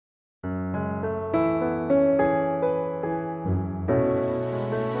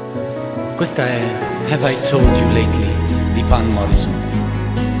Questa è Have I Told You Lately di Morrison.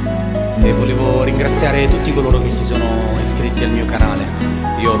 E volevo ringraziare tutti coloro che si sono iscritti al mio canale.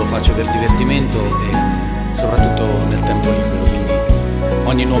 Io lo faccio per divertimento e soprattutto nel tempo libero, quindi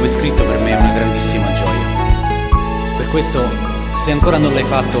ogni nuovo iscritto per me è una grandissima gioia. Per questo, se ancora non l'hai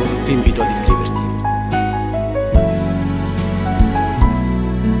fatto, ti invito ad iscriverti.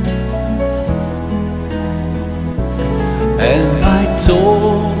 Have I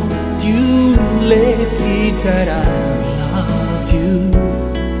told you lately that I love you?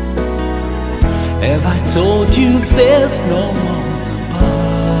 Have I told you there's no one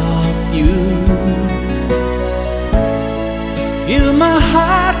above you? Fill my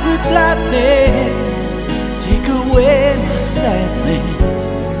heart with gladness, take away my sadness.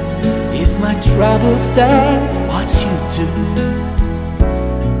 Is my troubles that what you do?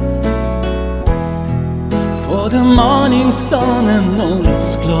 For the morning sun and all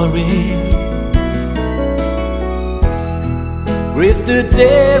its glory, grace the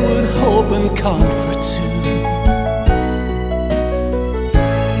day with hope and comfort too.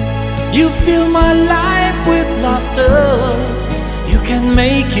 You fill my life with laughter, you can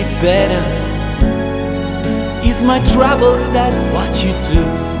make it better. Is my troubles that what you do?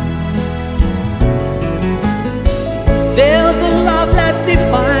 There's a love that's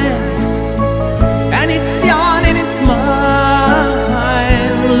divine, and it's young and it's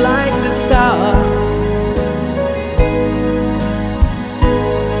mine, like the sun.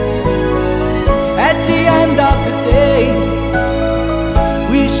 At the end of the day,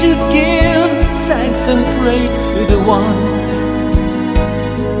 we should give thanks and pray to the one.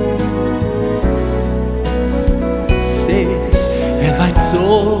 Say, have I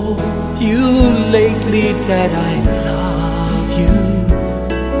told you lately that I love you?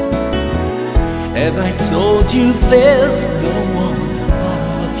 Have I told you there's no one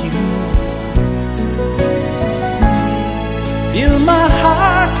above you? Fill my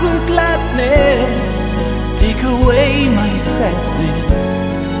heart with gladness, take away my sadness.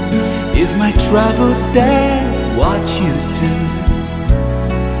 Is my troubles that what you do?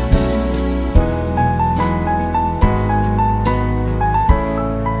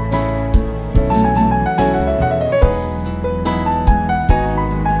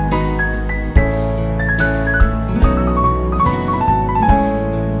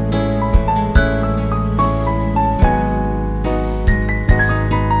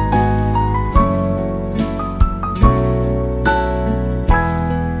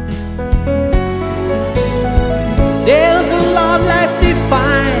 There's a love that's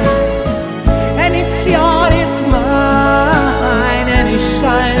divine, and it's yours, it's mine, and it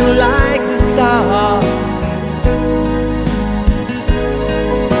shines like the sun.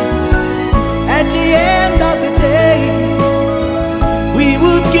 At the end of the day, we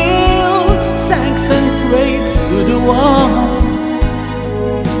would give thanks and pray to the one.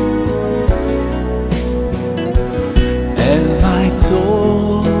 Have I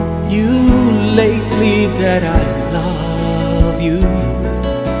told you lately that I love you?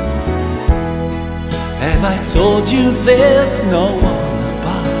 Have I told you there's no one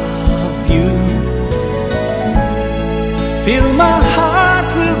above you? Fill my heart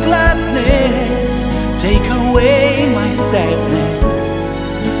with gladness, take away my sadness.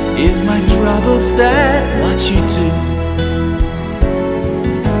 Is my troubles that what you do?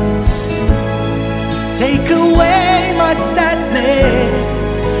 Take away my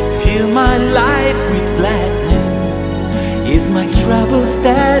sadness, fill my life with gladness. Is my troubles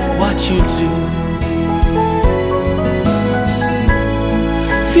that what you do?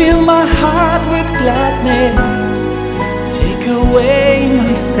 Fill my heart with gladness, take away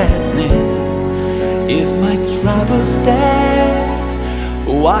my sadness. Is my troubles that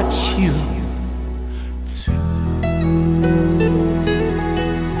what you do?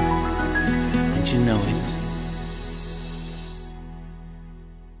 And you know it.